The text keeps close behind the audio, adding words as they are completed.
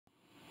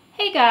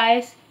Hey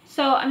guys,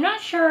 so I'm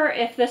not sure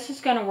if this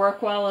is going to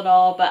work well at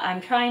all, but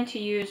I'm trying to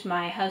use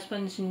my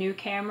husband's new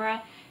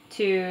camera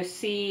to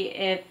see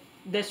if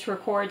this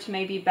records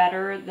maybe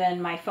better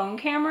than my phone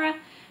camera.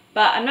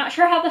 But I'm not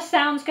sure how the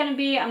sound's going to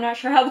be, I'm not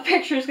sure how the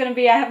picture is going to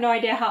be, I have no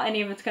idea how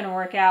any of it's going to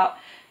work out.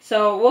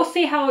 So we'll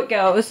see how it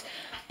goes.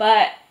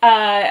 But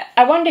I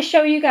wanted to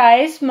show you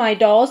guys my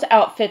doll's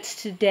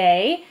outfits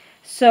today.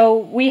 So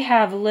we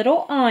have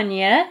little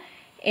Anya.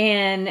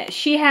 And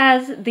she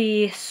has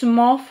the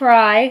small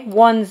fry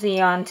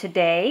onesie on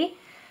today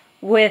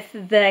with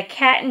the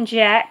Cat and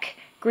Jack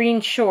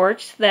green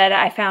shorts that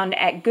I found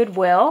at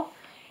Goodwill.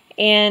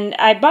 And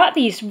I bought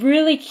these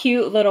really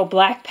cute little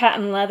black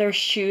patent leather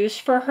shoes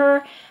for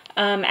her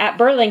at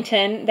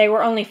Burlington. They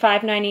were only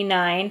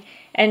 $5.99.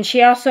 And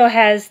she also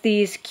has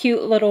these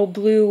cute little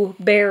blue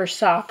bear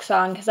socks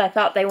on because I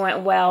thought they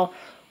went well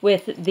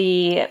with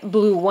the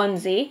blue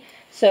onesie.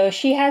 So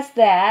she has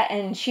that,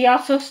 and she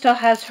also still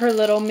has her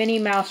little Minnie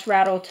Mouse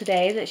rattle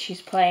today that she's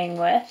playing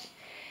with.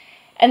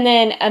 And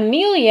then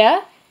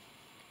Amelia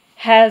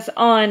has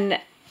on,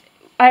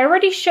 I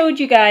already showed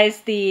you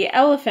guys the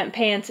elephant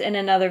pants in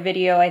another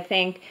video, I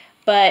think,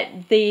 but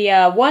the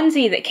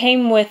onesie that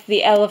came with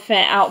the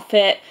elephant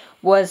outfit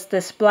was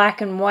this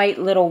black and white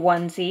little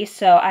onesie,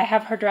 so I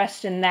have her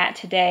dressed in that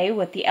today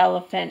with the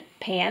elephant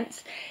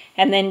pants.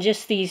 And then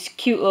just these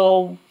cute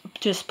little,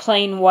 just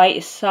plain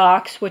white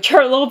socks, which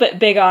are a little bit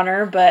big on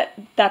her, but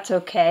that's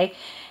okay.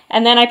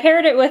 And then I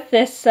paired it with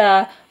this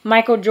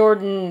Michael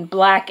Jordan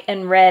black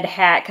and red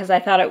hat, because I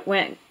thought it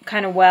went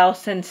kind of well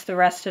since the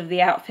rest of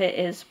the outfit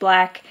is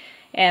black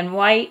and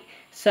white.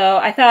 So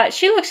I thought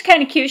she looks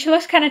kind of cute. She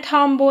looks kind of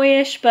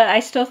tomboyish, but I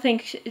still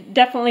think she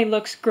definitely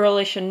looks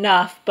girlish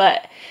enough.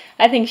 But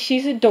I think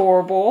she's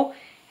adorable.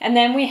 And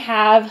then we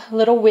have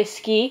little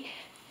Whisky,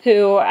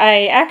 who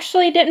I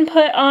actually didn't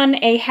put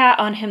on a hat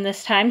on him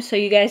this time, so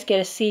you guys get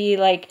to see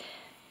like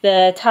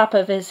the top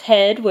of his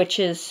head, which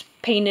is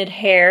painted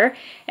hair.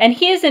 And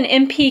he is an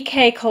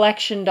MPK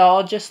collection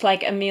doll, just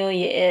like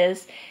Amelia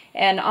is,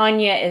 and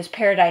Anya is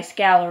Paradise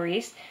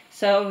Galleries.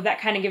 So that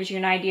kind of gives you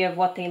an idea of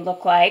what they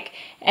look like.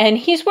 And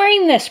he's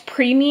wearing this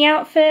preemie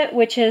outfit,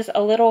 which is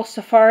a little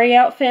safari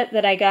outfit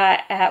that I got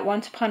at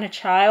Once Upon a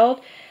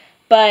Child.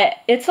 But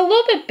it's a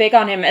little bit big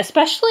on him,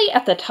 especially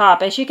at the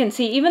top. As you can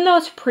see, even though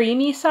it's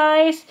preemie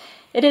size,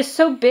 it is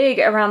so big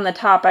around the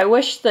top. I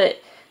wish that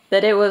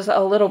it was a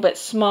little bit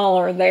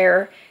smaller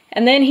there.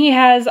 And then he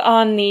has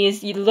on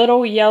these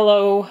little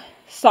yellow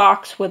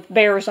socks with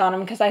bears on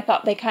them, because I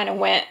thought they kind of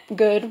went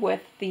good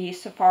with the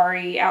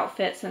safari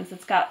outfit since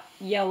it's got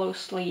yellow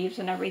sleeves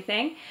and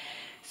everything.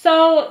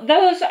 So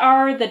those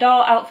are the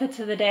doll outfits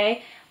of the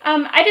day.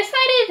 I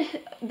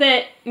decided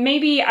that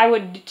maybe I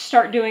would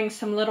start doing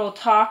some little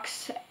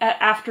talks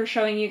after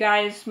showing you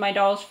guys my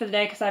dolls for the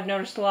day, because I've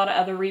noticed a lot of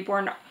other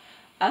Reborn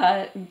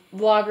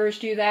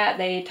vloggers do that.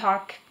 They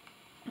talk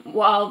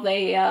while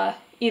they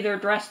either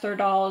dress their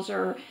dolls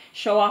or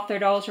show off their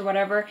dolls or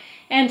whatever.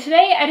 And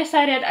today I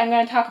decided I'm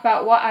going to talk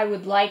about what I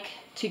would like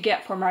to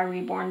get for my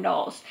Reborn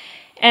dolls.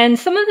 And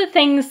some of the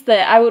things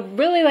that I would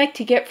really like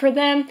to get for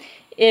them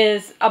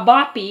is a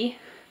boppy,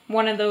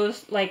 one of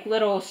those like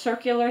little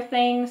circular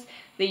things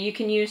that you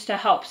can use to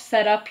help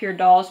set up your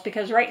dolls,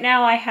 because right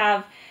now I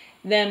have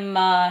them,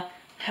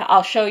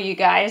 I'll show you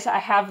guys, I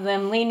have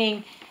them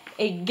leaning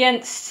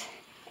against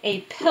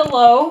a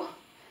pillow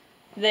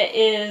that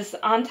is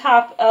on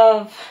top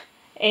of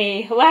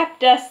a lap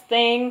desk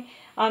thing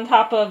on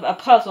top of a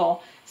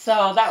puzzle.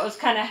 So that was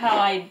kind of how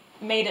I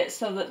made it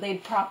so that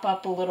they'd prop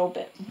up a little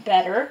bit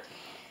better.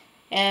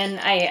 And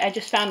I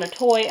just found a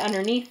toy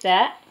underneath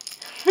that.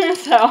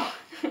 So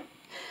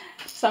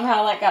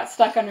somehow that got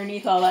stuck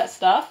underneath all that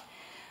stuff.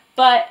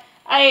 But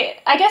I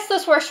guess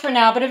this works for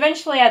now, but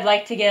eventually I'd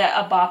like to get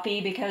a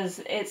boppy, because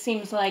it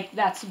seems like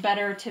that's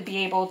better to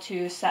be able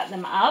to set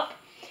them up.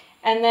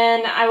 And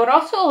then I would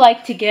also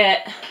like to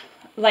get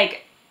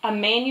like a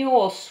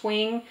manual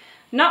swing,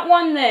 not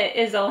one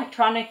that is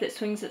electronic that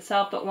swings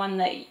itself, but one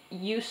that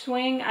you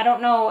swing. I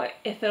don't know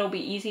if it'll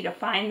be easy to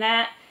find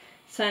that,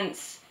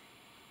 since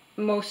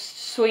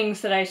most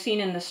swings that I've seen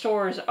in the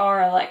stores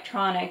are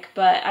electronic,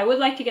 but I would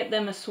like to get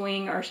them a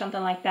swing or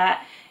something like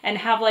that, and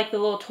have like the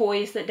little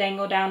toys that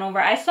dangle down over.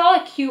 I saw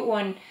a cute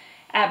one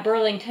at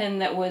Burlington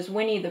that was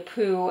Winnie the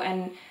Pooh,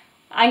 and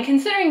I'm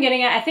considering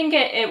getting it. I think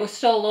it was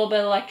still a little bit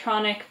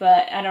electronic,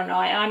 but I don't know,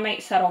 I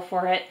might settle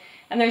for it.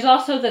 And there's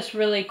also this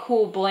really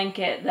cool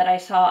blanket that I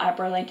saw at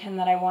Burlington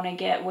that I want to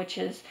get, which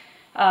is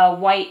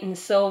white and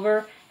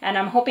silver. And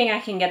I'm hoping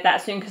I can get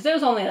that soon, because it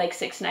was only like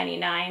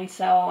 $6.99,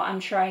 so I'm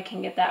sure I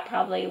can get that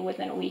probably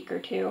within a week or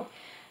two.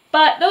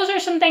 But those are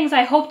some things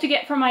I hope to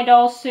get for my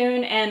dolls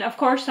soon, and of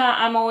course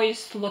I'm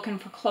always looking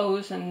for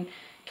clothes and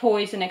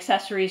toys and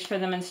accessories for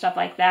them and stuff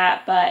like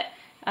that, but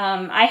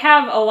I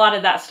have a lot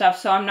of that stuff,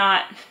 so I'm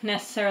not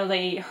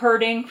necessarily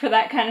hurting for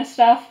that kind of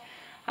stuff.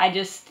 I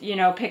just, you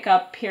know, pick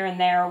up here and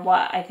there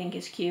what I think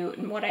is cute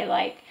and what I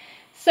like.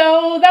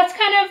 So that's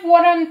kind of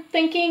what I'm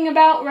thinking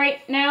about right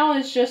now,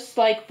 is just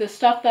like the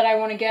stuff that I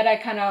want to get. I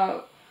kind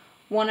of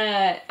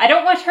I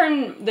don't want to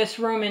turn this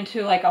room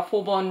into like a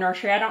full-blown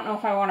nursery. I don't know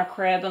if I want a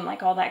crib and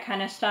like all that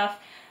kind of stuff.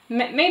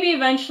 Maybe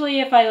eventually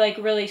if I like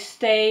really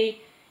stay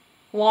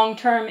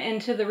long-term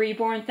into the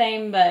Reborn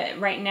thing, but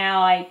right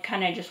now I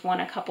kind of just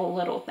want a couple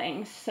little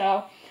things.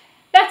 So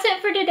that's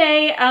it for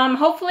today.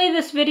 Hopefully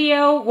this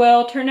video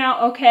will turn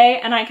out okay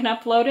and I can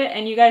upload it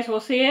and you guys will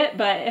see it,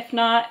 but if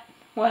not,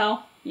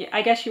 well,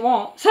 I guess you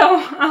won't. So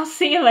I'll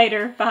see you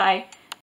later. Bye.